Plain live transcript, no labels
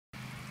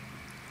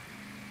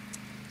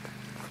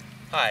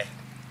Hi,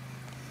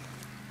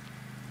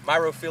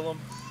 Myriophyllum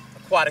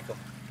aquaticum,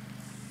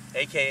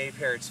 aka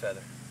parrot's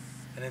feather,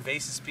 an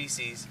invasive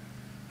species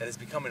that is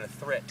becoming a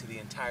threat to the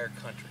entire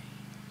country.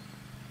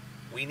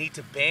 We need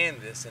to ban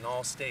this in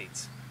all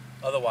states,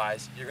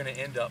 otherwise you're going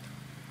to end up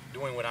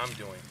doing what I'm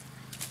doing.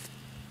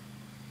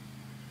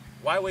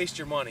 Why waste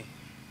your money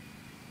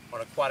on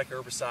aquatic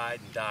herbicide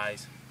and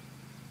dyes?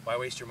 Why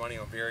waste your money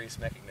on various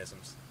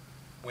mechanisms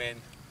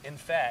when, in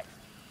fact,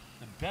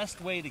 the best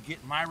way to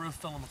get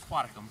Myriophyllum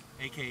aquaticum,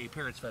 aka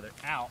parrot's feather,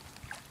 out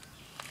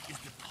is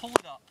to pull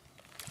it up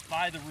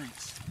by the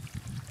roots.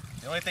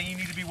 The only thing you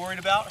need to be worried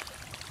about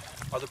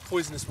are the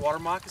poisonous water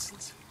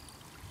moccasins,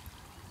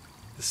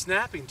 the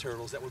snapping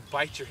turtles that would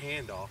bite your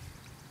hand off,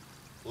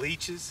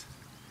 leeches,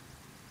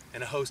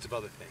 and a host of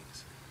other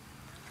things.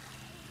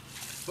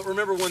 But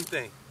remember one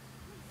thing,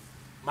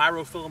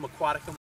 Myriophyllum aquaticum